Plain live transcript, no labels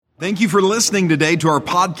Thank you for listening today to our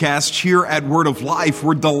podcast here at Word of Life.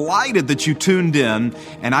 We're delighted that you tuned in,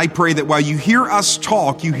 and I pray that while you hear us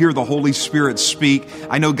talk, you hear the Holy Spirit speak.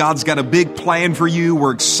 I know God's got a big plan for you.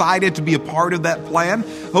 We're excited to be a part of that plan.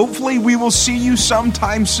 Hopefully, we will see you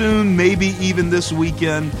sometime soon, maybe even this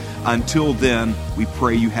weekend. Until then, we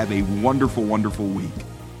pray you have a wonderful, wonderful week.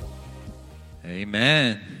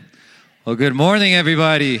 Amen. Well, good morning,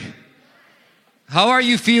 everybody. How are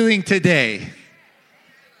you feeling today?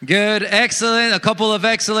 Good, excellent, a couple of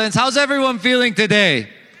excellents. How's everyone feeling today?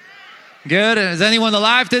 Good. Is anyone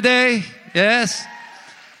alive today? Yes?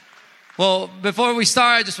 Well, before we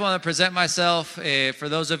start, I just want to present myself. For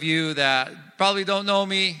those of you that probably don't know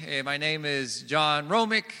me, my name is John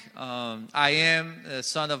Romick. I am the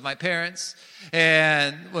son of my parents.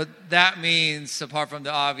 And what that means, apart from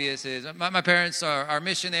the obvious, is my parents are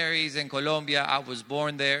missionaries in Colombia. I was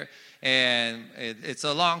born there. And it's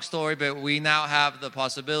a long story, but we now have the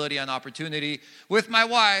possibility and opportunity with my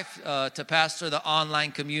wife to pastor the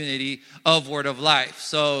online community of Word of Life.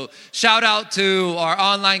 So shout out to our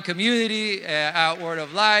online community at Word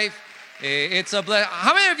of Life. It's a blessing.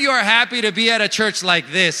 How many of you are happy to be at a church like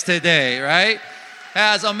this today, right?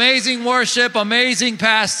 Has amazing worship, amazing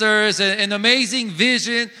pastors, an amazing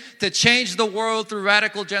vision to change the world through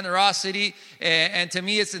radical generosity. And to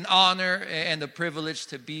me, it's an honor and a privilege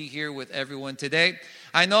to be here with everyone today.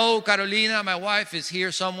 I know Carolina, my wife, is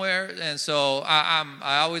here somewhere. And so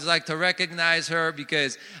I always like to recognize her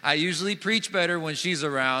because I usually preach better when she's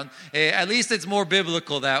around. At least it's more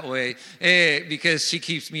biblical that way because she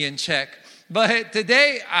keeps me in check. But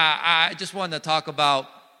today, I just want to talk about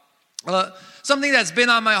something that's been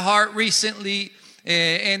on my heart recently.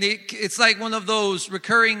 And it's like one of those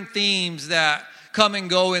recurring themes that come and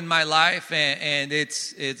go in my life, and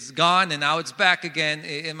it's gone, and now it's back again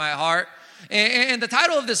in my heart. And the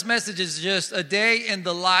title of this message is just A Day in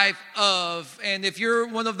the Life of, and if you're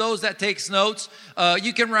one of those that takes notes,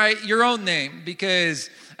 you can write your own name, because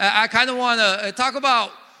I kind of want to talk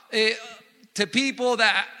about to people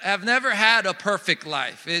that have never had a perfect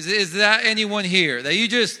life. Is that anyone here? That you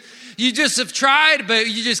just have tried, but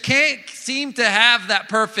you just can't seem to have that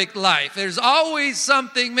perfect life. There's always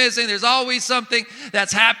something missing. There's always something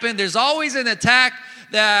that's happened. There's always an attack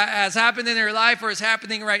that has happened in your life or is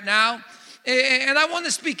happening right now. And I want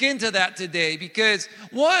to speak into that today because,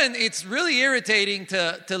 one, it's really irritating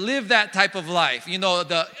to live that type of life,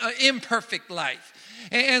 the imperfect life.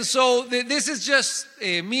 And so this is just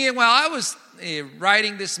me. And while I was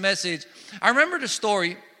writing this message, I remember the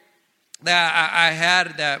story that I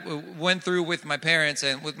had that went through with my parents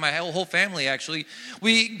and with my whole family, actually.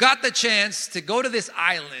 We got the chance to go to this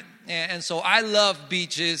island. And so I love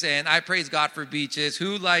beaches, and I praise God for beaches.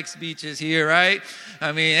 Who likes beaches here, right?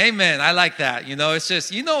 I mean, amen. I like that. It's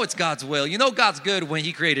just, it's God's will. God's good when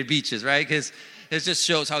He created beaches, right? Because it just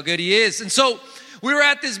shows how good He is. And so we were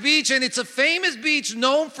at this beach, and it's a famous beach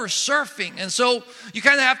known for surfing. And so you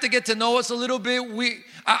kind of have to get to know us a little bit.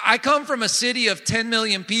 I come from a city of 10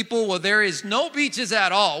 million people where there is no beaches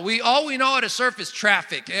at all. All we know how to surf is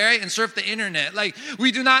traffic, right? And surf the internet. Like,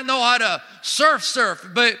 we do not know how to surf.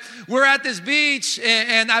 But we're at this beach,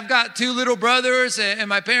 and I've got two little brothers and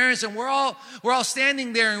my parents, and we're all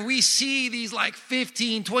standing there, and we see these like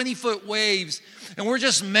 15, 20-foot waves. And we're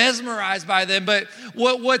just mesmerized by them. But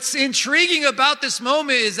what's intriguing about this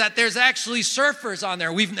moment is that there's actually surfers on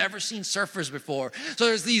there. We've never seen surfers before. So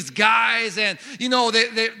there's these guys, and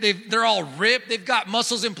they're all ripped. They've got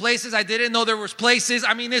muscles in places I didn't know there was places.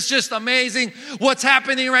 I mean, it's just amazing what's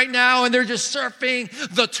happening right now. And they're just surfing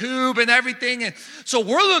the tube and everything. And so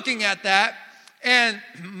we're looking at that. And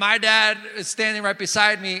my dad is standing right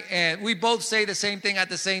beside me. And we both say the same thing at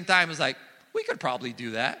the same time. It's like, we could probably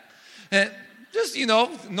do that. And just,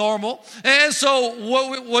 normal. And so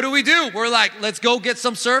what do? We're like, let's go get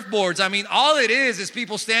some surfboards. I mean, all it is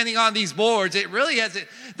people standing on these boards. It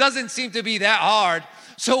doesn't seem to be that hard.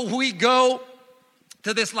 So we go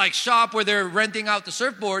to this like shop where they're renting out the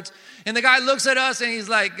surfboards. And the guy looks at us and he's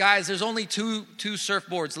like, guys, there's only two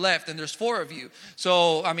surfboards left and there's 4 of you.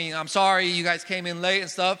 So, I mean, I'm sorry you guys came in late and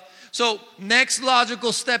stuff. So next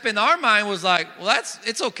logical step in our mind was like, well,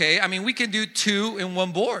 it's okay. I mean, we can do 2 in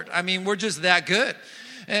 1 board. I mean, we're just that good.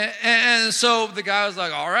 And so the guy was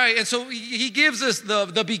like, all right. And so he gives us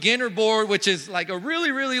the beginner board, which is like a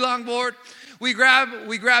really, really long board. We grab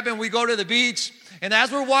and we go to the beach. And as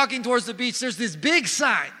we're walking towards the beach, there's this big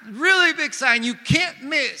sign, really big sign you can't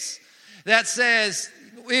miss, that says,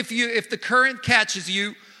 if the current catches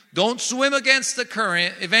you, don't swim against the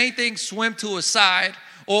current. If anything, swim to a side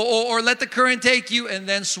or let the current take you and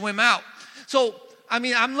then swim out. So I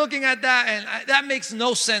mean, I'm looking at that, and that makes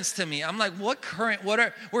no sense to me. I'm like, what current?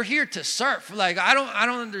 We're here to surf. Like, I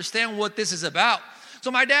don't understand what this is about. So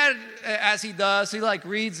my dad, as he does, he like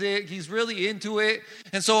reads it. He's really into it.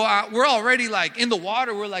 And so we're already like in the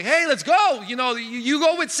water. We're like, hey, let's go. You know, you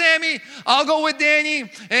go with Sammy. I'll go with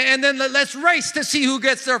Danny. And then let's race to see who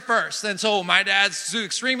gets there first. And so my dad's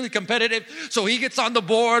extremely competitive. So he gets on the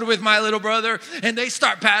board with my little brother and they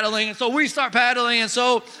start paddling. And so we start paddling. And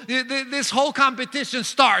so this whole competition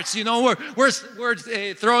starts. You know,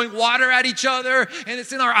 we're throwing water at each other and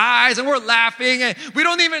it's in our eyes and we're laughing. And we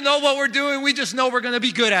don't even know what we're doing. We just know we're going to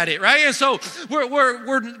be good at it, right? And so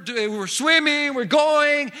we're swimming, we're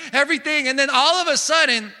going, everything, and then all of a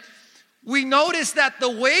sudden we notice that the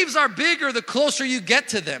waves are bigger the closer you get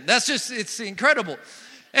to them. It's incredible.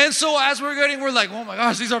 And so as we're like, oh my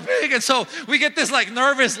gosh, these are big. And so we get this like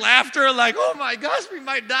nervous laughter, like, oh my gosh, we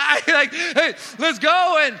might die. Like, hey, let's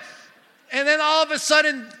go. And then all of a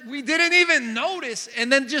sudden we didn't even notice. And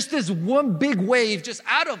then just this one big wave just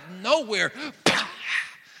out of nowhere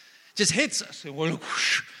just hits us. And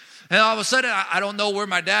all of a sudden, I don't know where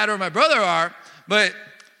my dad or my brother are, but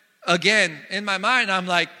again, in my mind, I'm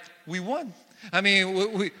like, we won. I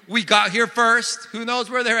mean, we got here first. Who knows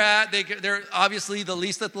where they're at? They're obviously the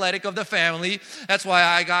least athletic of the family. That's why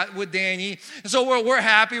I got with Danny. And so we're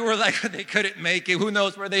happy. We're like, they couldn't make it. Who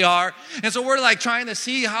knows where they are? And so we're like trying to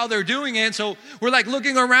see how they're doing it. So we're like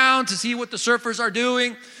looking around to see what the surfers are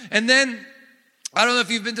doing. And then I don't know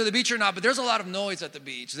if you've been to the beach or not, but there's a lot of noise at the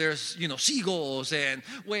beach. There's, seagulls and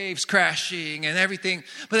waves crashing and everything.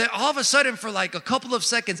 But then all of a sudden, for like a couple of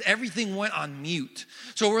seconds, everything went on mute.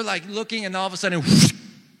 So we're like looking and all of a sudden, whoosh,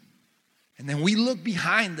 and then we look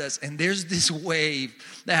behind us and there's this wave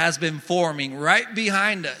that has been forming right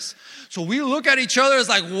behind us. So we look at each other, it's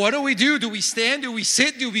like, what do we do? Do we stand? Do we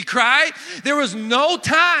sit? Do we cry? There was no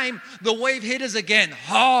time. The wave hit us again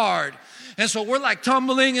hard. And so we're like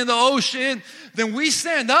tumbling in the ocean. Then we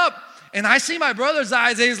stand up and I see my brother's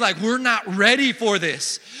eyes and he's like, we're not ready for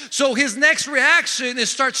this. So his next reaction is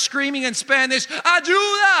start screaming in Spanish,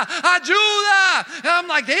 ayuda, ayuda. And I'm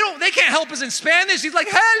like, they can't help us in Spanish. He's like,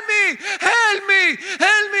 help me, help me,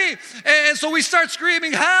 help me. And so we start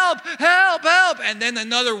screaming, help, help, help. And then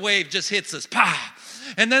another wave just hits us, pa.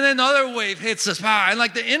 And then another wave hits us, pa. And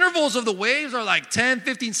like the intervals of the waves are like 10,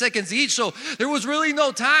 15 seconds each. So there was really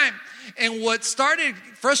no time. And what started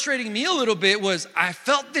frustrating me a little bit was I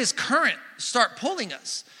felt this current start pulling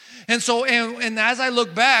us. And so, and as I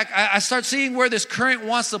look back, I start seeing where this current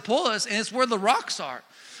wants to pull us, and it's where the rocks are.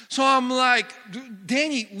 So I'm like,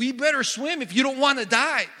 Danny, we better swim if you don't want to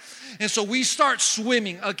die. And so we start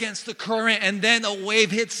swimming against the current, and then a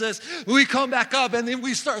wave hits us. We come back up, and then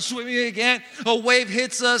we start swimming again. A wave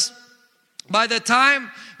hits us. By the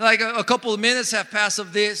time, like a couple of minutes have passed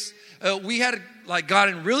of this, we had like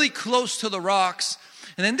gotten really close to the rocks,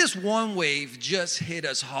 and then this one wave just hit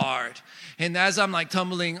us hard. And as I'm like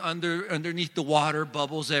tumbling underneath the water,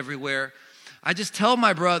 bubbles everywhere, I just tell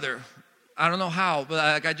my brother, I don't know how, but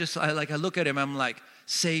I look at him, I'm like,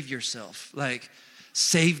 save yourself, like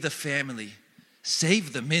save the family,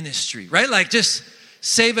 save the ministry, right? Like just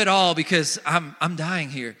save it all because I'm dying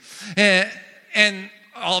here. And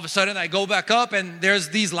all of a sudden I go back up and there's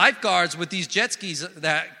these lifeguards with these jet skis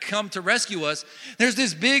that come to rescue us. There's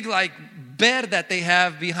this big like bed that they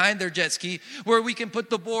have behind their jet ski where we can put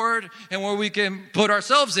the board and where we can put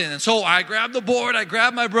ourselves in. And so I grab the board, I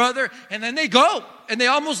grab my brother, and then they go and they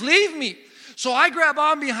almost leave me. So I grab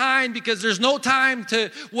on behind because there's no time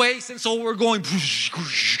to waste. And so we're going,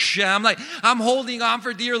 I'm holding on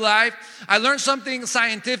for dear life. I learned something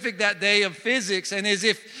scientific that day of physics, and is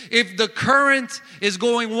if the current is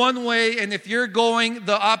going one way and if you're going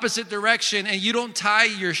the opposite direction and you don't tie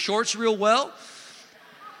your shorts real well,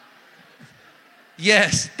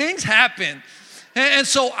 yes, things happen. And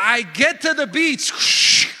so I get to the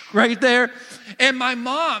beach right there. And my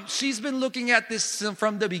mom, she's been looking at this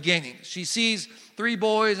from the beginning. She sees 3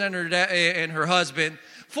 boys and her husband,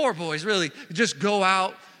 4 boys really, just go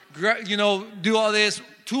out, do all this.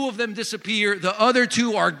 2 of them disappear. The other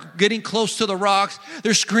 2 are getting close to the rocks.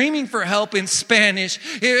 They're screaming for help in Spanish.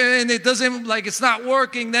 And it doesn't, like it's not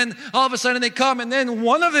working. Then all of a sudden they come. And then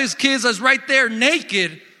one of his kids is right there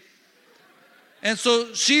naked. And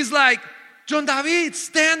so she's like, John David,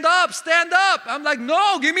 stand up, stand up. I'm like,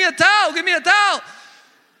 no, give me a towel, give me a towel.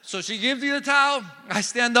 So she gives me the towel. I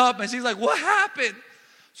stand up and she's like, what happened?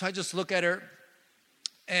 So I just look at her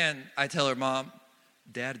and I tell her, Mom,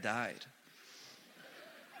 Dad died.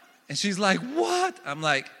 And she's like, what? I'm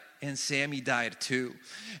like, and Sammy died too.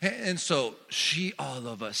 And so she all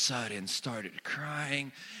of a sudden started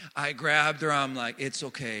crying. I grabbed her. I'm like, it's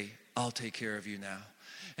okay. I'll take care of you now.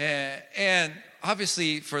 And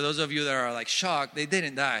obviously, for those of you that are like shocked, they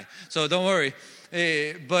didn't die. So don't worry.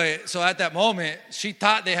 But so at that moment, she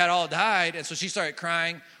thought they had all died. And so she started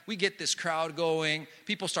crying. We get this crowd going.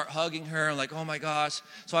 People start hugging her. I'm like, oh my gosh.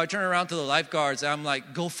 So I turn around to the lifeguards. And I'm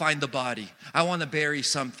like, go find the body. I want to bury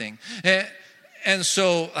something. And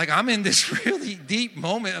so, like, I'm in this really deep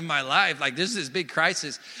moment in my life. Like, this is this big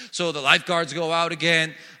crisis. So the lifeguards go out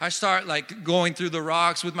again. I start, like, going through the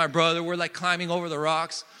rocks with my brother. We're, like, climbing over the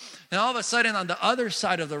rocks. And all of a sudden, on the other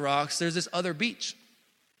side of the rocks, there's this other beach.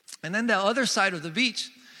 And then the other side of the beach,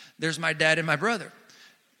 there's my dad and my brother.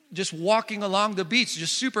 Just walking along the beach,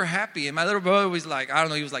 just super happy. And my little brother was like, I don't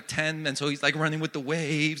know, he was like 10. And so he's, like, running with the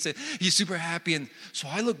waves. And he's super happy. And so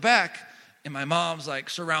I look back. And my mom's like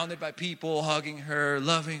surrounded by people, hugging her,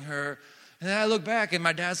 loving her. And then I look back and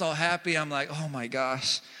my dad's all happy. I'm like, oh my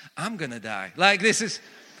gosh, I'm going to die. Like this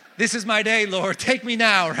is my day, Lord. Take me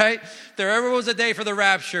now, right? If there ever was a day for the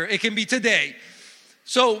rapture, it can be today.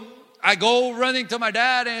 So I go running to my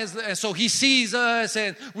dad and so he sees us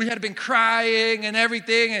and we had been crying and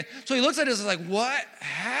everything. And so he looks at us and is like, what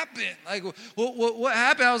happened? Like, what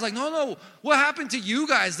happened? I was like, no, what happened to you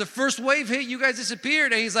guys? The first wave hit, you guys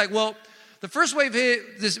disappeared. And he's like, well, the first wave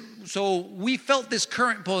hit this, so we felt this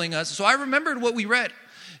current pulling us. So I remembered what we read.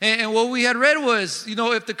 And what we had read was,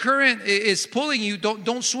 if the current is pulling you,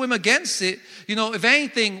 don't swim against it. If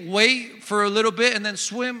anything, wait for a little bit and then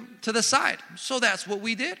swim to the side. So that's what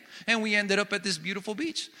we did. And we ended up at this beautiful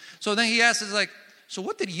beach. So then he asked us, like, so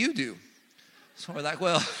what did you do? So we're like,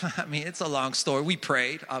 well, I mean, it's a long story. We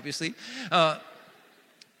prayed, obviously.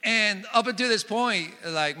 And up until this point,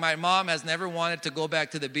 like my mom has never wanted to go back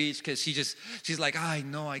to the beach because she's like, I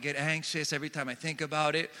know I get anxious every time I think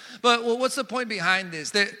about it. But what's the point behind this?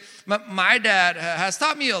 That my dad has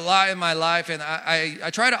taught me a lot in my life, and I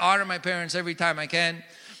try to honor my parents every time I can.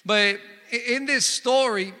 But in this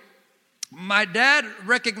story, my dad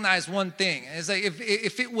recognized one thing. It's like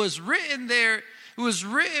if it was written there, it was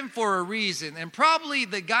written for a reason. And probably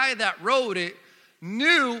the guy that wrote it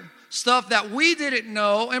knew stuff that we didn't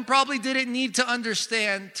know and probably didn't need to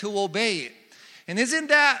understand to obey it. And isn't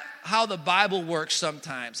that how the Bible works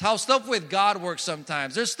sometimes? How stuff with God works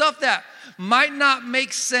sometimes? There's stuff that might not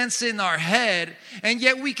make sense in our head, and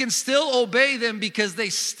yet we can still obey them because they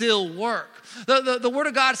still work. The Word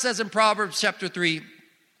of God says in Proverbs chapter 3,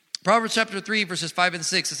 verses 5 and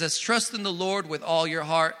 6, it says, trust in the Lord with all your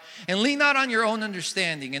heart and lean not on your own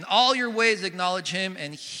understanding. In all your ways acknowledge him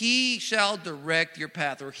and he shall direct your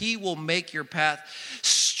path, or he will make your path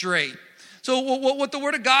straight. So what the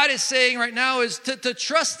Word of God is saying right now is to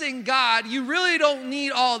trust in God, you really don't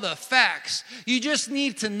need all the facts. You just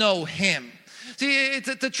need to know him. See,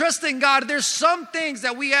 to trust in God, there's some things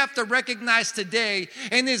that we have to recognize today,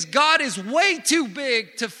 and God is way too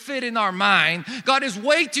big to fit in our mind. God is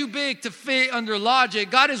way too big to fit under logic.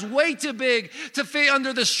 God is way too big to fit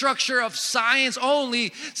under the structure of science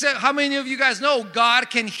only. So how many of you guys know God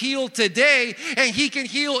can heal today, and he can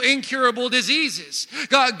heal incurable diseases?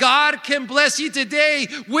 God can bless you today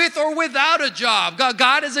with or without a job.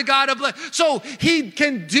 God is a God of blessing. So he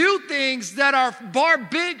can do things that are far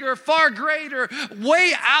bigger, far greater,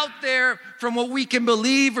 way out there from what we can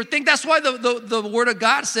believe or think. That's why the Word of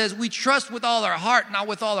God says we trust with all our heart, not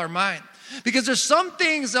with all our mind. Because there's some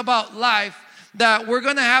things about life that we're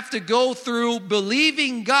going to have to go through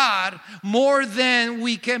believing God more than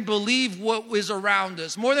we can believe what is around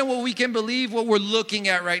us, more than what we can believe what we're looking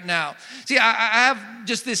at right now. See, I have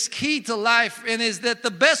just this key to life, and is that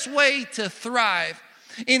the best way to thrive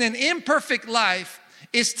in an imperfect life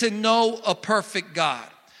is to know a perfect God.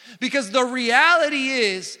 Because the reality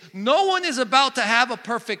is, no one is about to have a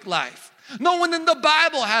perfect life. No one in the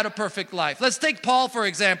Bible had a perfect life. Let's take Paul, for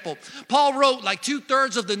example. Paul wrote like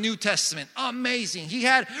 2/3 of the New Testament. Amazing. He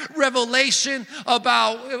had revelation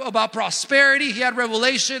about prosperity. He had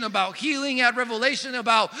revelation about healing. He had revelation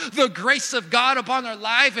about the grace of God upon our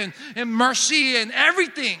life and mercy and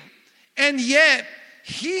everything. And yet,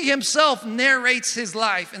 he himself narrates his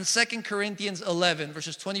life in 2 Corinthians 11,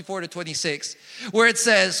 verses 24 to 26, where it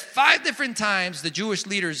says, 5 different times the Jewish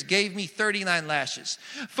leaders gave me 39 lashes.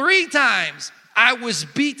 3 times I was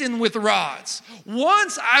beaten with rods.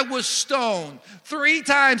 Once I was stoned. 3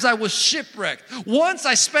 times I was shipwrecked. Once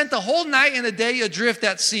I spent the whole night and a day adrift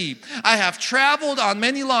at sea. I have traveled on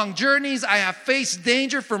many long journeys. I have faced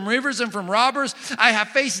danger from rivers and from robbers. I have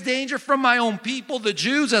faced danger from my own people, the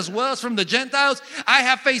Jews, as well as from the Gentiles. I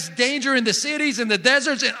have faced danger in the cities, in the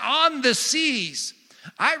deserts, and on the seas.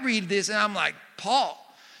 I read this and I'm like, Paul,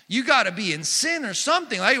 you got to be in sin or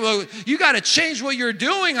something. Like, well, you got to change what you're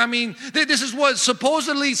doing. I mean, this is what's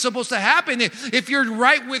supposedly supposed to happen. If you're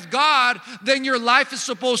right with God, then your life is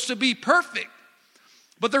supposed to be perfect.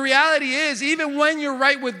 But the reality is, even when you're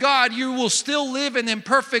right with God, you will still live an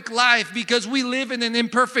imperfect life, because we live in an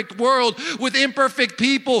imperfect world with imperfect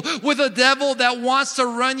people, with a devil that wants to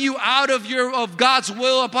run you out of God's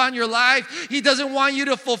will upon your life. He doesn't want you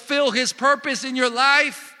to fulfill his purpose in your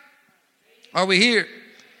life. Are we here?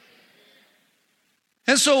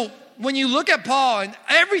 And so when you look at Paul and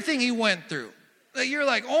everything he went through, you're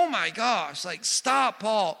like, oh my gosh, like, stop,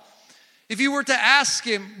 Paul. If you were to ask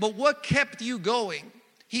him, but what kept you going?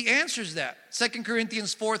 He answers that. 2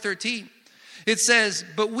 Corinthians 4:13. It says,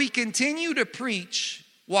 but we continue to preach.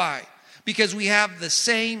 Why? Because we have the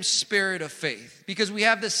same spirit of faith. Because we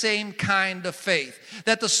have the same kind of faith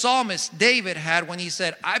that the psalmist David had when he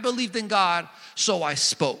said, I believed in God, so I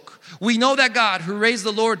spoke. We know that God, who raised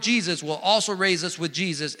the Lord Jesus, will also raise us with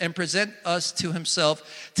Jesus and present us to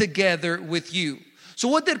himself together with you. So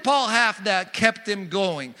what did Paul have that kept him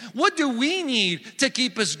going? What do we need to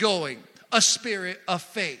keep us going? A spirit of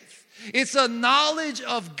faith. It's a knowledge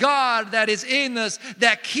of God that is in us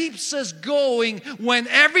that keeps us going when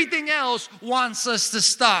everything else wants us to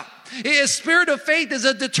stop. A spirit of faith is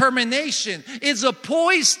a determination. It's a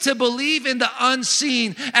poise to believe in the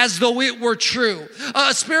unseen as though it were true.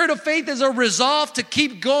 A spirit of faith is a resolve to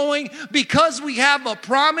keep going because we have a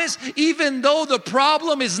promise, even though the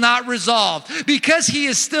problem is not resolved. Because he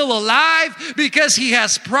is still alive, because he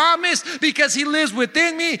has promised, because he lives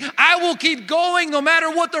within me, I will keep going no matter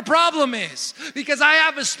what the problem is. Because I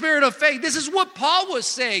have a spirit of faith. This is what Paul was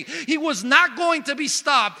saying. He was not going to be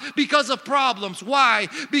stopped because of problems. Why?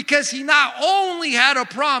 Because he not only had a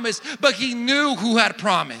promise, but he knew who had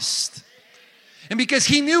promised. And because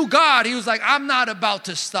he knew God, he was like, I'm not about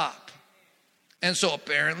to stop. And so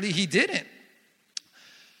apparently he didn't.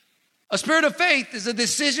 A spirit of faith is a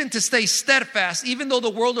decision to stay steadfast, even though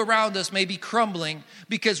the world around us may be crumbling,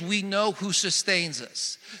 because we know who sustains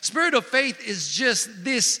us. Spirit of faith is just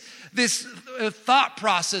this thought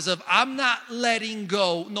process of I'm not letting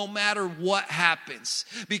go no matter what happens,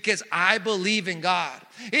 because I believe in God.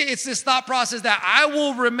 It's this thought process that I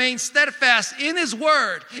will remain steadfast in his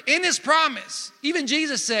word, in his promise. Even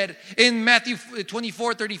Jesus said in Matthew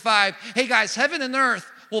 24:35, hey guys, heaven and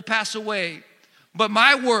earth will pass away, but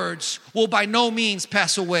my words will by no means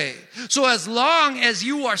pass away. So as long as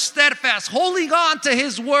you are steadfast, holding on to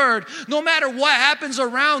his word, no matter what happens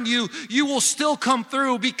around you, you will still come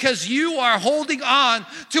through, because you are holding on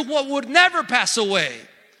to what would never pass away.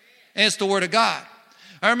 And it's the word of God.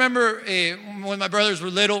 I remember when my brothers were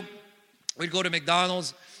little, we'd go to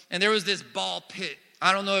McDonald's and there was this ball pit.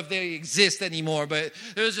 I don't know if they exist anymore, but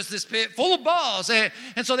there was just this pit full of balls. And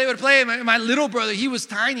so they would play. My little brother, he was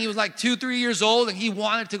tiny. He was like 2-3 years old, and he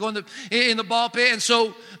wanted to go in the ball pit. And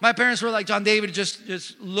so my parents were like, John David,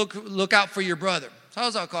 just look out for your brother. So I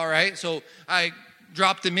was like, all right. So I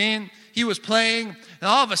dropped him in. He was playing. And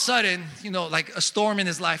all of a sudden, like a storm in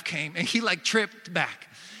his life came, and he like tripped back.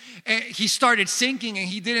 And he started sinking, and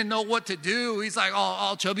he didn't know what to do. He's like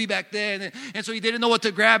all chubby back then. And so he didn't know what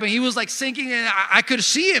to grab. And he was like sinking, and I could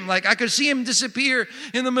see him. Like I could see him disappear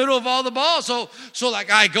in the middle of all the balls. So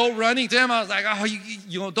like I go running to him. I was like, oh,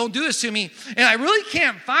 you don't do this to me. And I really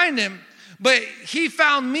can't find him. But he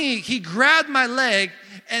found me. He grabbed my leg,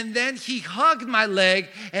 and then he hugged my leg,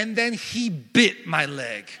 and then he bit my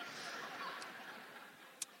leg.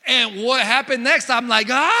 And what happened next, I'm like,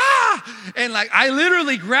 ah! And like, I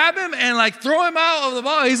literally grab him and like throw him out of the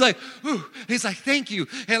ball. He's like, ooh. He's like, thank you.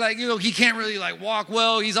 And like, he can't really like walk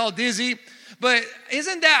well. He's all dizzy. But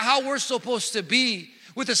isn't that how we're supposed to be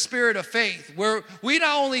with a spirit of faith? Where we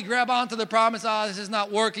not only grab onto the promise, this is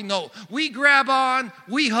not working. No, we grab on,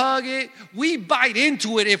 we hug it, we bite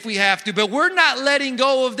into it if we have to. But we're not letting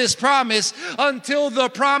go of this promise until the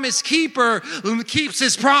promise keeper keeps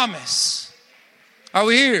his promise. Are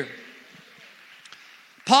we here?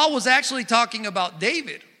 Paul was actually talking about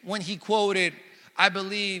David when he quoted, I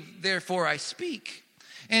believe, therefore I speak.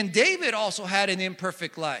 And David also had an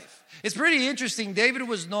imperfect life. It's pretty interesting. David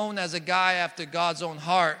was known as a guy after God's own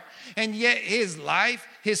heart. And yet his life,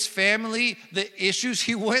 his family, the issues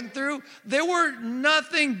he went through, they were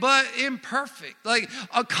nothing but imperfect. Like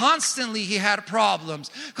constantly he had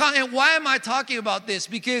problems. And why am I talking about this?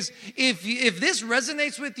 Because if this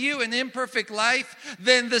resonates with you, an imperfect life,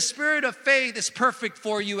 then the spirit of faith is perfect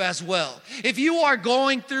for you as well. If you are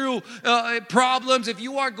going through problems, if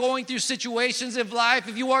you are going through situations of life,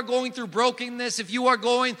 if you are going through brokenness, if you are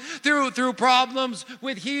going through problems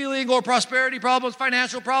with healing or prosperity problems,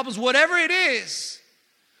 financial problems, whatever it is,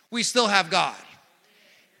 we still have God.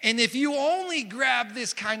 And if you only grab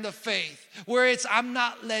this kind of faith where it's, I'm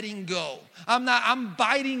not letting go. I'm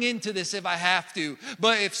biting into this if I have to.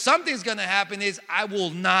 But if something's going to happen is, I will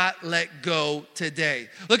not let go today.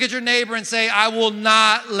 Look at your neighbor and say, I will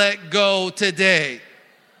not let go today.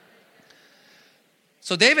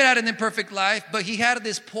 So David had an imperfect life, but he had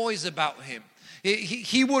this poise about him.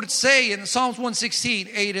 He would say in Psalms 116,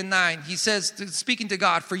 8 and 9, he says, speaking to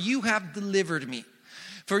God, for you have delivered me.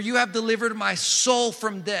 For you have delivered my soul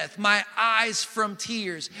from death, my eyes from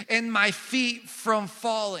tears, and my feet from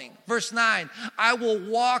falling. Verse 9, I will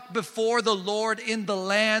walk before the Lord in the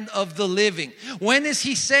land of the living. When is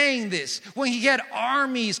he saying this? When he had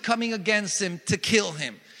armies coming against him to kill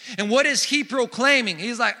him. And what is he proclaiming?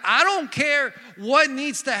 He's like, I don't care what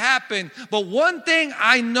needs to happen, but one thing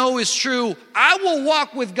I know is true. I will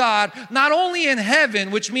walk with God, not only in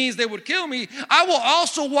heaven, which means they would kill me. I will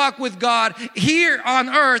also walk with God here on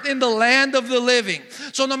earth in the land of the living.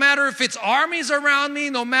 So no matter if it's armies around me,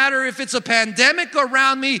 no matter if it's a pandemic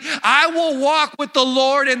around me, I will walk with the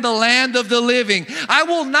Lord in the land of the living. I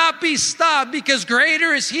will not be stopped, because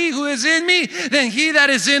greater is he who is in me than he that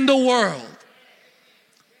is in the world.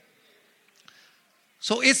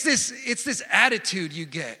 So it's this attitude you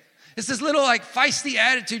get. It's this little like feisty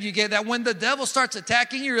attitude you get that when the devil starts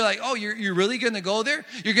attacking you, you're like, oh, you're really going to go there?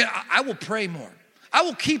 I will pray more. I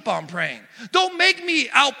will keep on praying. Don't make me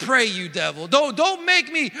out-pray you, devil. Don't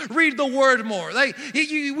make me read the word more. Like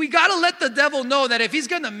we got to let the devil know that if he's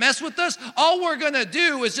going to mess with us, all we're going to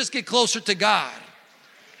do is just get closer to God.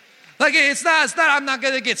 Like it's not, I'm not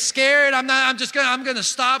going to get scared. I'm going to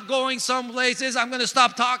stop going some places. I'm going to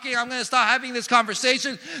stop talking. I'm going to stop having this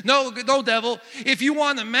conversation. No, devil. If you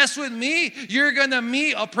want to mess with me, you're going to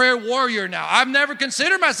meet a prayer warrior now. I've never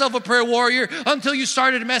considered myself a prayer warrior until you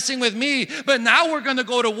started messing with me. But now we're going to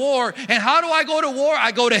go to war. And how do I go to war?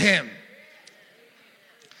 I go to him.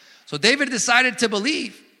 So David decided to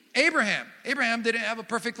believe. Abraham didn't have a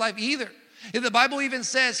perfect life either. The Bible even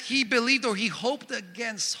says he believed, or he hoped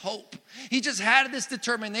against hope. He just had this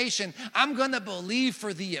determination. I'm going to believe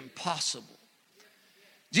for the impossible.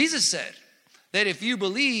 Jesus said that if you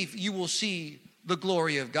believe, you will see the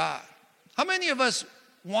glory of God. How many of us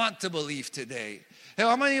want to believe today?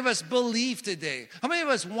 How many of us believe today? How many of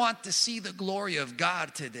us want to see the glory of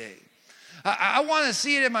God today? I want to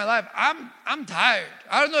see it in my life. I'm tired.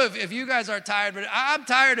 I don't know if you guys are tired, but I'm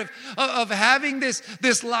tired of having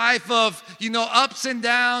this life of, ups and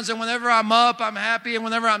downs. And whenever I'm up, I'm happy. And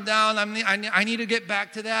whenever I'm down, I need to get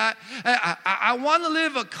back to that. I want to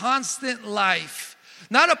live a constant life.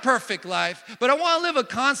 Not a perfect life, but I want to live a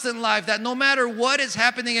constant life that no matter what is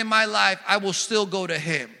happening in my life, I will still go to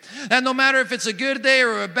him. And no matter if it's a good day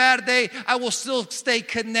or a bad day, I will still stay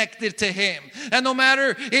connected to him. And no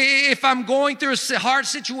matter if I'm going through a hard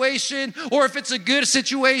situation or if it's a good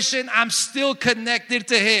situation, I'm still connected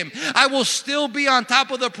to him. I will still be on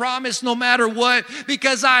top of the promise no matter what,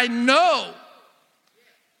 because I know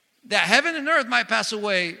that heaven and earth might pass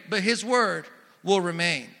away, but his word will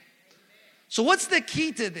remain. So what's the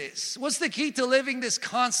key to this? What's the key to living this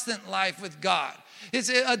constant life with God? It's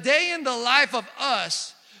a day in the life of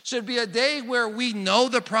us should be a day where we know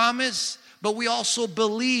the promise, but we also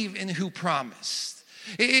believe in who promised.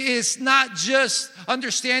 It's not just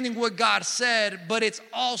understanding what God said, but it's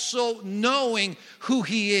also knowing who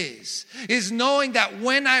he is. It's knowing that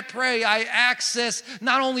when I pray, I access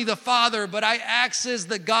not only the Father, but I access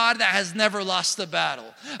the God that has never lost a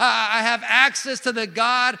battle. I have access to the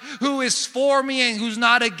God who is for me and who's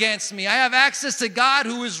not against me. I have access to God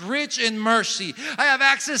who is rich in mercy. I have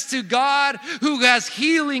access to God who has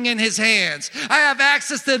healing in his hands. I have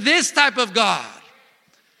access to this type of God.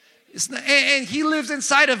 And he lives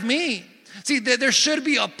inside of me. See, there should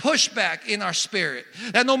be a pushback in our spirit.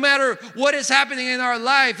 That no matter what is happening in our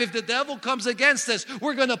life, if the devil comes against us,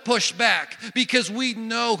 we're going to push back because we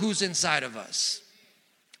know who's inside of us.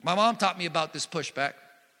 My mom taught me about this pushback.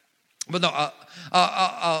 But no,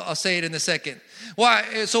 I'll say it in a second.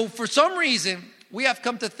 Why? So for some reason, we have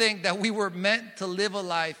come to think that we were meant to live a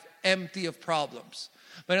life empty of problems.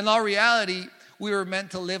 But in all reality, we were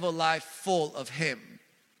meant to live a life full of him.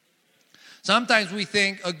 Sometimes we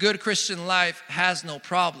think a good Christian life has no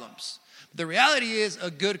problems. The reality is a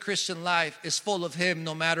good Christian life is full of him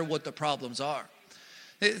no matter what the problems are.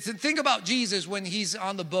 Think about Jesus when he's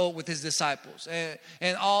on the boat with his disciples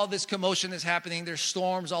and all this commotion is happening. There's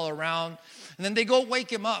storms all around. And then they go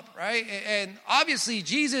wake him up, right? And obviously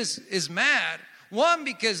Jesus is mad. One,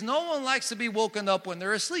 because no one likes to be woken up when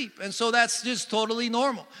they're asleep. And so that's just totally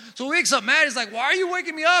normal. So he wakes up mad. He's like, why are you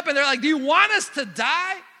waking me up? And they're like, do you want us to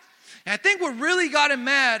die? And I think what really got him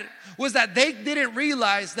mad was that they didn't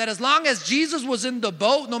realize that as long as Jesus was in the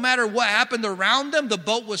boat, no matter what happened around them, the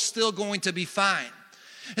boat was still going to be fine.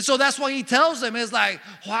 And so that's why he tells them, is like,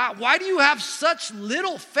 why do you have such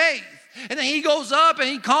little faith? And then he goes up and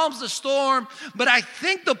he calms the storm. But I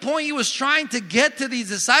think the point he was trying to get to these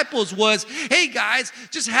disciples was, hey guys,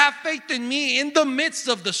 just have faith in me in the midst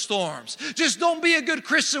of the storms. Just don't be a good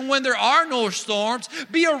Christian when there are no storms.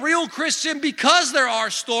 Be a real Christian because there are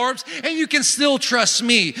storms, and you can still trust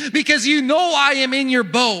me because you know I am in your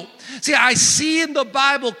boat. See, I see in the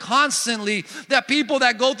Bible constantly that people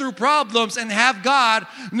that go through problems and have God,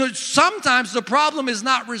 sometimes the problem is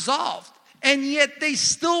not resolved. And yet they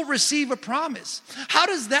still receive a promise. How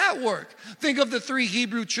does that work? Think of the 3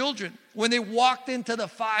 Hebrew children when they walked into the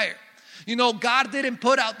fire. God didn't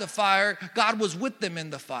put out the fire. God was with them in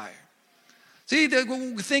the fire. See,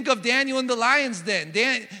 think of Daniel in the lion's den.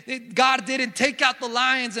 God didn't take out the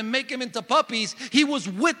lions and make them into puppies. He was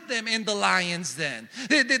with them in the lion's den.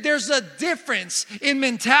 There's a difference in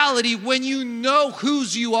mentality when you know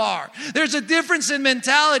whose you are. There's a difference in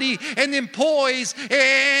mentality and in poise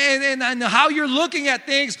and how you're looking at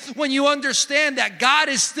things when you understand that God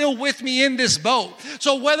is still with me in this boat.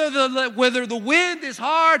 So whether the wind is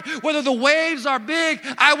hard, whether the waves are big,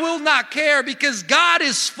 I will not care because God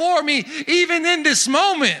is for me even in this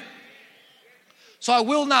moment. So I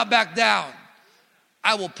will not back down.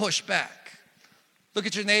 I will push back. Look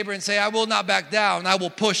at your neighbor and say, I will not back down. I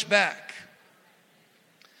will push back.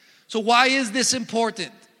 So why is this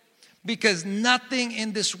important? Because nothing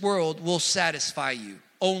in this world will satisfy you.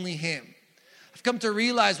 Only Him. I've come to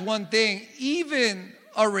realize one thing. Even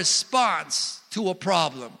a response to a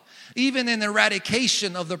problem, even an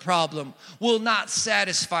eradication of the problem, will not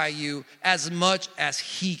satisfy you as much as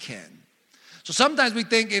He can. So sometimes we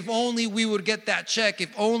think if only we would get that check,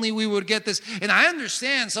 if only we would get this. And I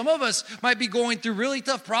understand some of us might be going through really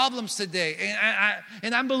tough problems today.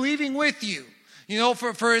 And I'm believing with you,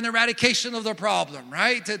 for an eradication of the problem,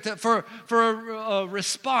 right? For a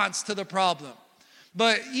response to the problem.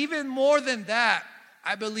 But even more than that,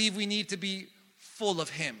 I believe we need to be full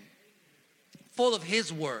of Him, full of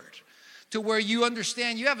His word, to where you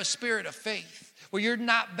understand you have a spirit of faith, where you're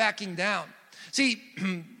not backing down. See,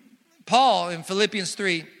 Paul in Philippians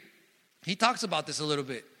 3, he talks about this a little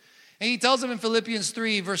bit. And he tells them in Philippians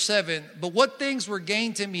 3, verse 7, but what things were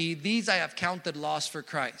gained to me, these I have counted loss for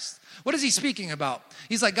Christ. What is he speaking about?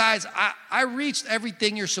 He's like, guys, I reached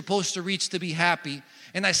everything you're supposed to reach to be happy,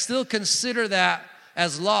 and I still consider that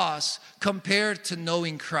as loss compared to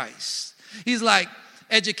knowing Christ. He's like,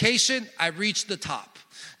 education, I reached the top.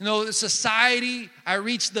 Society, I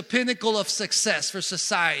reached the pinnacle of success for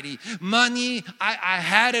society. Money, I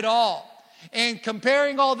had it all. And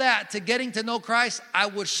comparing all that to getting to know Christ, I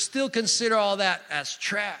would still consider all that as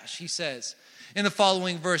trash, he says in the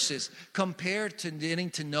following verses, compared to getting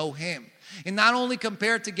to know Him. And not only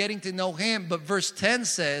compared to getting to know Him, but verse 10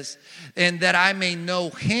 says, and that I may know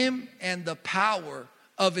Him and the power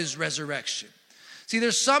of His resurrection. See,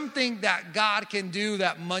 there's something that God can do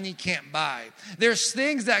that money can't buy. There's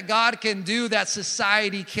things that God can do that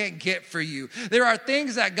society can't get for you. There are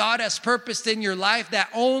things that God has purposed in your life that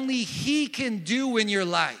only He can do in your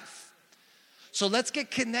life. So let's get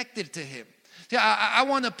connected to Him. See, I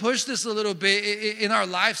want to push this a little bit in our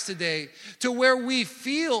lives today to where we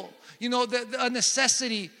feel, a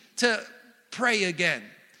necessity to pray again.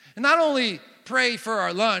 And not only pray for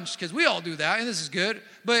our lunch, because we all do that, and this is good,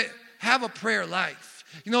 but have a prayer life.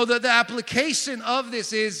 The application of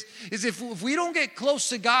this is if we don't get close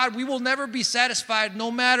to God, we will never be satisfied no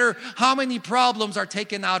matter how many problems are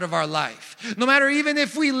taken out of our life. No matter even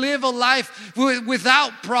if we live a life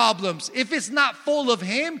without problems, if it's not full of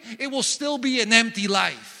Him, it will still be an empty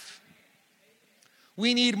life.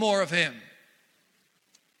 We need more of Him.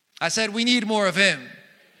 I said we need more of Him.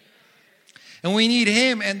 And we need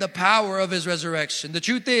Him and the power of His resurrection. The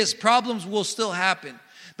truth is, problems will still happen.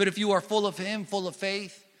 But if you are full of Him, full of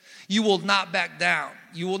faith, you will not back down.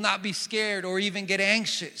 You will not be scared or even get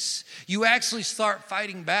anxious. You actually start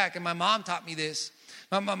fighting back. And my mom taught me this.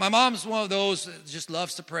 My mom's one of those that just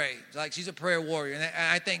loves to pray. Like, she's a prayer warrior. And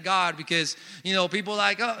I thank God because, people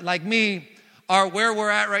like me are where we're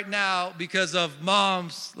at right now because of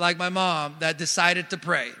moms like my mom that decided to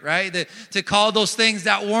pray, right? To call those things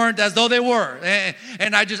that weren't as though they were.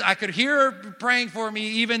 And I could hear her praying for me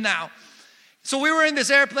even now. So we were in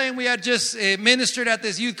this airplane. We had just ministered at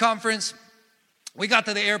this youth conference. We got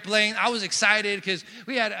to the airplane. I was excited because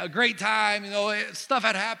we had a great time. Stuff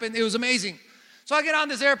had happened. It was amazing. So I get on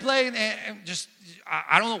this airplane and just,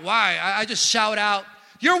 I don't know why. I just shout out,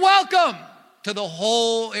 "You're welcome," to the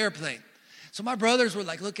whole airplane. So my brothers would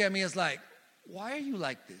like look at me as like, why are you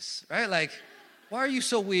like this, right? Like, why are you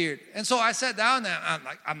so weird? And so I sat down and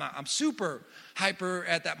I'm super hyper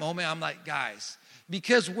at that moment. I'm like, guys,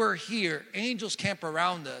 because we're here, angels camp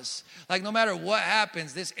around us. Like no matter what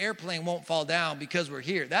happens, this airplane won't fall down because we're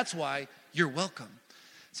here. That's why you're welcome.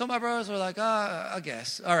 So my brothers were like, I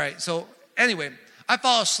guess. All right. So anyway, I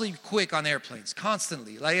fall asleep quick on airplanes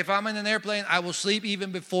constantly. Like if I'm in an airplane, I will sleep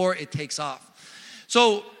even before it takes off.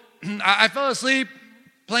 So I fell asleep,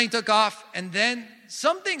 plane took off, and then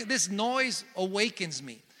this noise awakens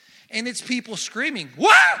me. And it's people screaming,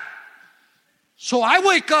 what? So I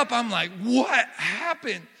wake up, I'm like, what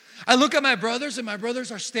happened? I look at my brothers, and my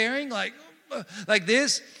brothers are staring like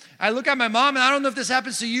this. I look at my mom, and I don't know if this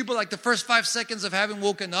happens to you, but like the first 5 seconds of having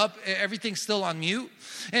woken up, everything's still on mute.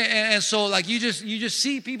 And so like you just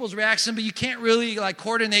see people's reaction, but you can't really like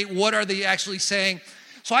coordinate what are they actually saying.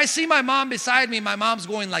 So I see my mom beside me. My mom's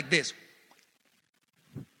going like this.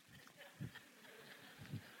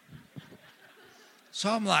 So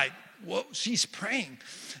I'm like, whoa, she's praying.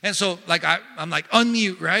 And so like I'm like,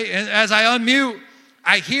 unmute, right? And as I unmute,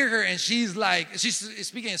 I hear her, and she's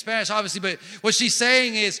speaking in Spanish, obviously, but what she's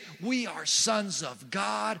saying is, we are sons of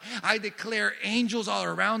God. I declare angels all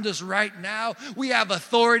around us right now. We have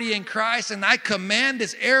authority in Christ, and I command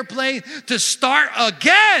this airplane to start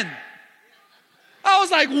again. I was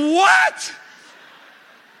like, what?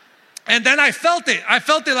 And then I felt it.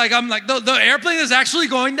 Like, I'm like, the airplane is actually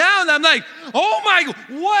going down. I'm like, oh my,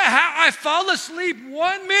 what? How? I fall asleep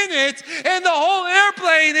 1 minute and the whole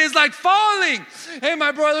airplane is like falling. And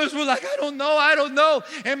my brothers were like, I don't know.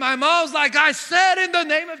 And my mom's like, I said in the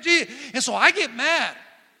name of Jesus. And so I get mad.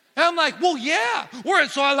 And I'm like, well, yeah.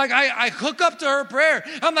 So I hook up to her prayer.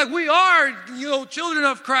 I'm like, we are, children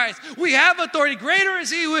of Christ. We have authority. Greater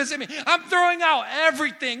is he who is in me. I'm throwing out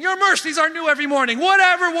everything. Your mercies are new every morning.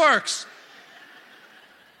 Whatever works.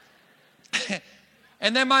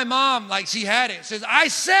 And then my mom, like she had it, says, I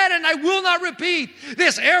said and I will not repeat.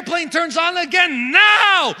 This airplane turns on again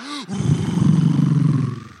now.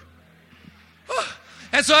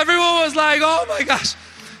 And so everyone was like, oh my gosh.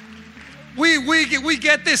 We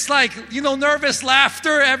get this nervous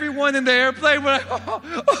laughter. Everyone in the airplane, we're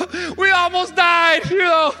like, we almost died,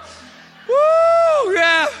 Woo,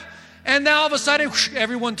 yeah. And then all of a sudden,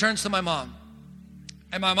 everyone turns to my mom.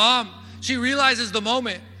 And my mom, she realizes the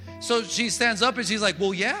moment. So she stands up and she's like,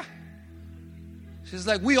 well, yeah. She's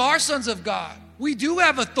like, we are sons of God. We do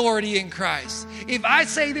have authority in Christ. If I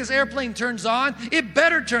say this airplane turns on, it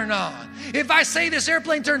better turn on. If I say this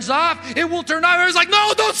airplane turns off, it will turn off. Everyone's like,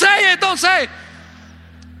 no, don't say it.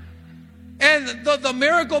 And the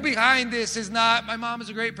miracle behind this is not, my mom is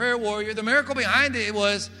a great prayer warrior. The miracle behind it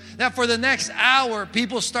was that for the next hour,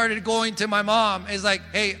 people started going to my mom. It's like,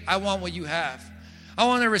 hey, I want what you have. I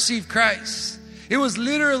want to receive Christ. It was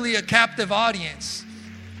literally a captive audience.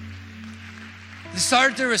 They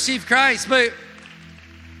started to receive Christ. But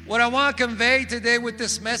what I want to convey today with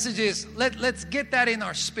this message is let's get that in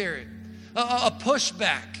our spirit. A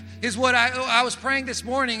pushback is what I was praying this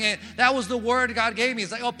morning, and that was the word God gave me.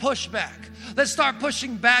 It's like a pushback. Let's start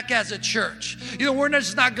pushing back as a church. We're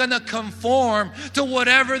just not going to conform to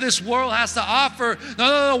whatever this world has to offer.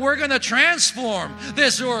 No. We're going to transform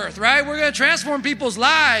this earth, right? We're going to transform people's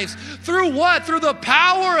lives. Through what? Through the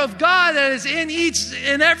power of God that is in each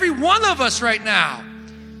and every one of us right now.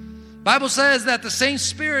 Bible says that the same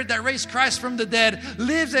Spirit that raised Christ from the dead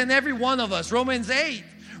lives in every one of us. Romans 8.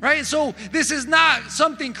 Right? So this is not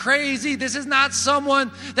something crazy. This is not someone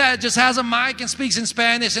that just has a mic and speaks in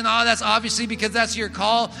Spanish and all. That's obviously because that's your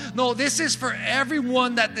call. No, this is for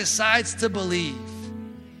everyone that decides to believe.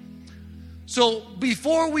 So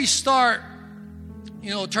before we start,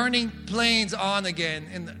 turning planes on again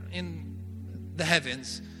in the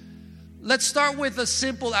heavens, let's start with a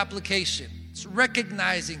simple application. It's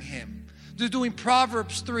recognizing Him. They're doing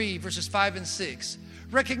Proverbs 3, verses 5 and 6.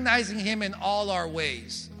 Recognizing Him in all our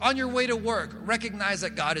ways. On your way to work, recognize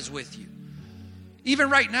that God is with you. Even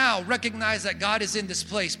right now, recognize that God is in this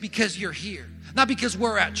place because you're here. Not because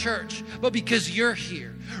we're at church, but because you're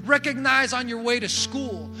here. Recognize on your way to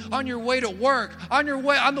school, on your way to work, on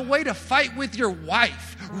the way to fight with your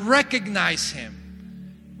wife. Recognize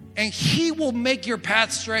Him. And He will make your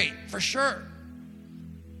path straight, for sure.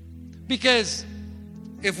 Because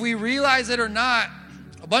if we realize it or not,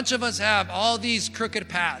 a bunch of us have all these crooked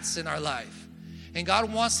paths in our life. And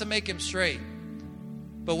God wants to make them straight.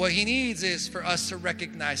 But what He needs is for us to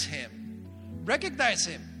recognize Him. Recognize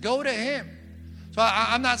Him. Go to Him. So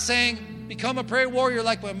I'm not saying become a prayer warrior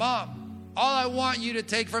like my mom. All I want you to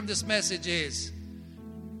take from this message is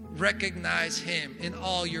recognize Him in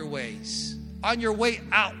all your ways. On your way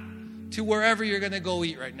out, to wherever you're going to go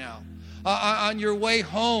eat right now. On your way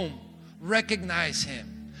home, recognize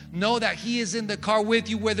him. Know that he is in the car with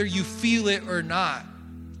you whether you feel it or not.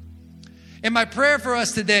 And my prayer for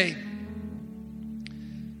us today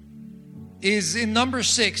is in Numbers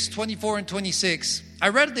 6, 24 and 26. I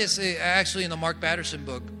read this actually in the Mark Batterson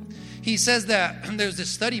book. He says that there's this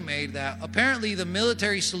study made that apparently the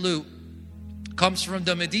military salute comes from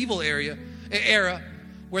the medieval era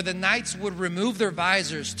where the knights would remove their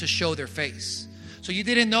visors to show their face. So you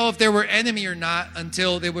didn't know if they were enemy or not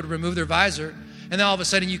until they would remove their visor. And then all of a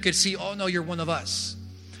sudden you could see, oh no, you're one of us.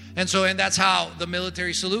 And that's how the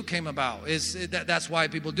military salute came about. That's why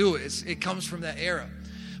people do it. It comes from that era.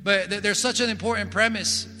 But there's such an important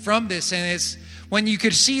premise from this, and it's when you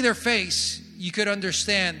could see their face, you could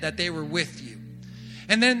understand that they were with you.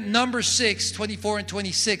 And then Numbers 6, 24 and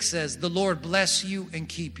 26 says, the Lord bless you and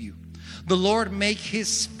keep you. The Lord make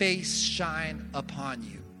his face shine upon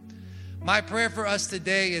you. My prayer for us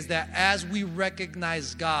today is that as we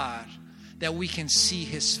recognize God, that we can see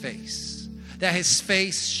his face. That his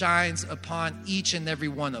face shines upon each and every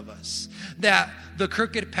one of us. That the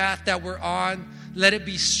crooked path that we're on, let it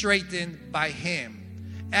be straightened by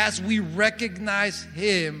him. As we recognize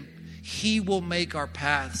him, he will make our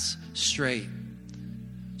paths straight.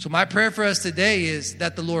 So my prayer for us today is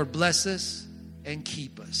that the Lord bless us and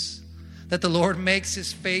keep us. That the Lord makes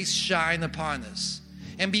his face shine upon us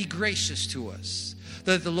and be gracious to us.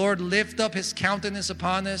 That the Lord lift up his countenance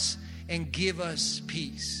upon us and give us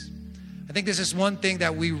peace. I think this is one thing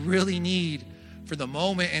that we really need for the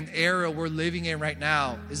moment and era we're living in right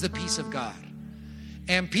now is the peace of God.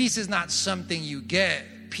 And peace is not something you get.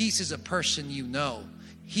 Peace is a person you know.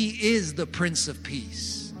 He is the Prince of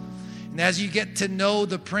Peace. And as you get to know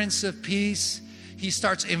the Prince of Peace, he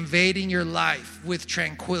starts invading your life with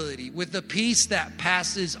tranquility, with the peace that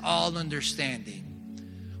passes all understanding.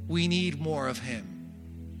 We need more of him.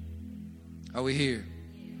 Are we here?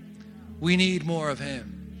 We need more of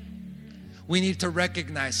him. We need to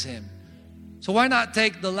recognize him. So why not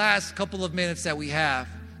take the last couple of minutes that we have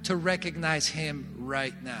to recognize him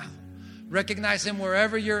right now? Recognize him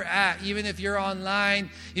wherever you're at, even if you're online,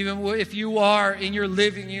 even if you are in your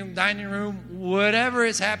living room, dining room, whatever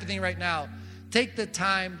is happening right now. Take the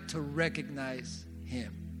time to recognize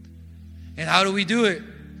him. And how do we do it?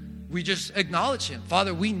 We just acknowledge him.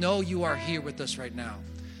 Father, we know you are here with us right now.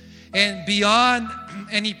 And beyond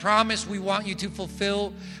any promise we want you to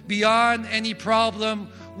fulfill, beyond any problem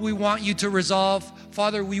we want you to resolve,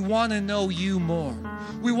 Father, we want to know you more.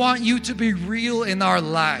 We want you to be real in our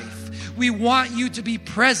life. We want you to be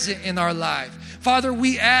present in our life. Father,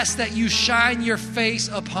 we ask that you shine your face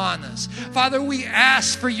upon us. Father, we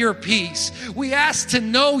ask for your peace. We ask to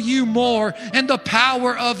know you more and the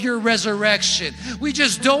power of your resurrection. We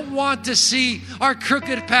just don't want to see our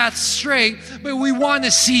crooked path straight, but we want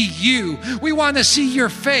to see you. We want to see your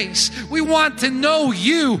face. We want to know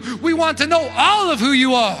you. We want to know all of who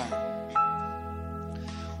you are.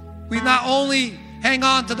 We not only hang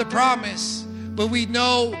on to the promise, but we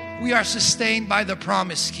know we are sustained by the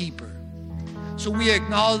promise keeper. So we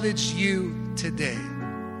acknowledge you today.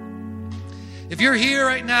 If you're here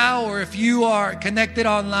right now, or if you are connected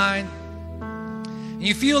online, and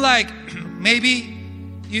you feel like maybe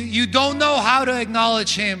you don't know how to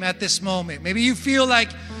acknowledge him at this moment. Maybe you feel like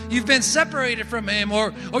you've been separated from him,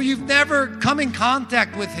 or you've never come in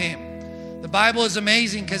contact with him. The Bible is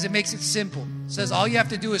amazing because it makes it simple. It says all you have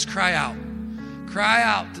to do is cry out. Cry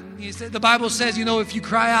out. The Bible says, if you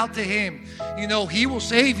cry out to him, he will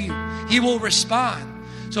save you. He will respond.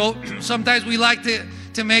 So sometimes we like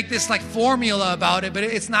to make this like formula about it, but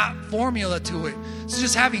it's not formula to it. It's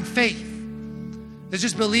just having faith. It's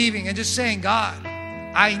just believing and just saying, God,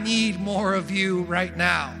 I need more of you right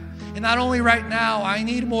now. And not only right now, I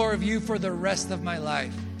need more of you for the rest of my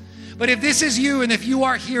life. But if this is you, and if you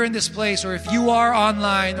are here in this place, or if you are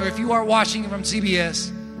online, or if you are watching from CBS,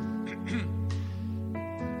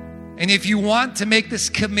 and if you want to make this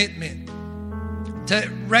commitment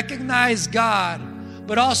to recognize God,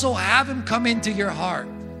 but also have him come into your heart,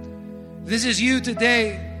 if this is you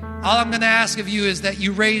today, all I'm going to ask of you is that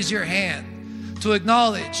you raise your hand to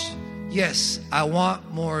acknowledge, yes, I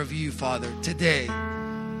want more of you, Father, today.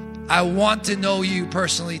 I want to know you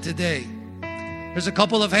personally today. There's a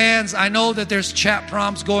couple of hands. I know that there's chat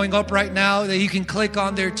prompts going up right now that you can click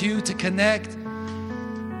on there too to connect.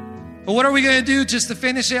 But what are we going to do just to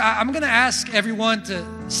finish it? I'm going to ask everyone to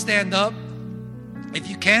stand up. If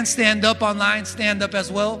you can stand up online, stand up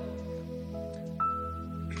as well.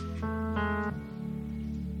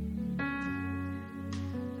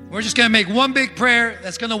 We're just going to make one big prayer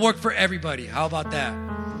that's going to work for everybody. How about that?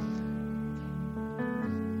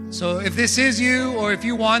 So if this is you, or if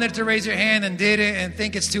you wanted to raise your hand and didn't and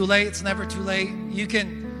think it's too late, it's never too late. You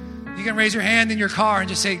can raise your hand in your car and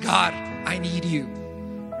just say, God, I need you,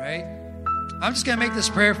 right? I'm just going to make this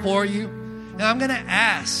prayer for you. And I'm going to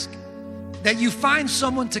ask that you find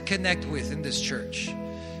someone to connect with in this church.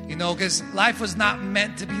 You know, because life was not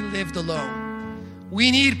meant to be lived alone.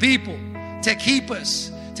 We need people to keep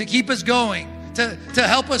us going, to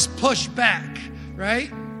help us push back,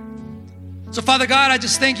 right? So, Father God, I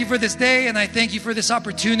just thank you for this day, and I thank you for this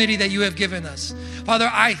opportunity that you have given us. Father,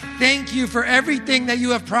 I thank you for everything that you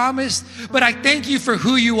have promised, but I thank you for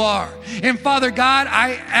who you are. And Father God,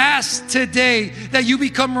 I ask today that you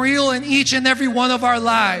become real in each and every one of our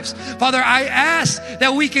lives. Father, I ask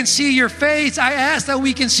that we can see your face. I ask that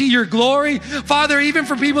we can see your glory. Father, even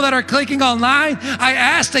for people that are clicking online, I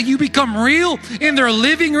ask that you become real in their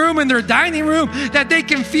living room, in their dining room, that they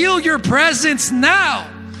can feel your presence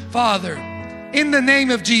now, Father, in the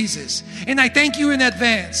name of Jesus. And I thank you in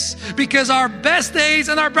advance because our best days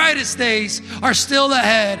and our brightest days are still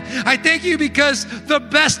ahead. I thank you because the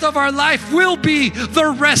best of our life will be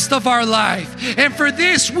the rest of our life. And for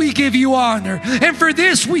this we give you honor. And for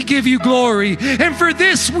this we give you glory. And for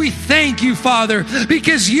this we thank you, Father,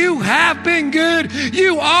 because you have been good,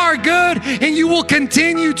 you are good, and you will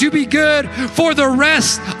continue to be good for the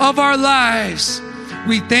rest of our lives.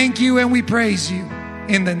 We thank you and we praise you.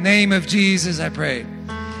 In the name of Jesus, I pray.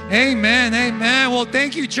 Amen. Amen. Well,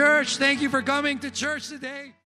 thank you, church. Thank you for coming to church today.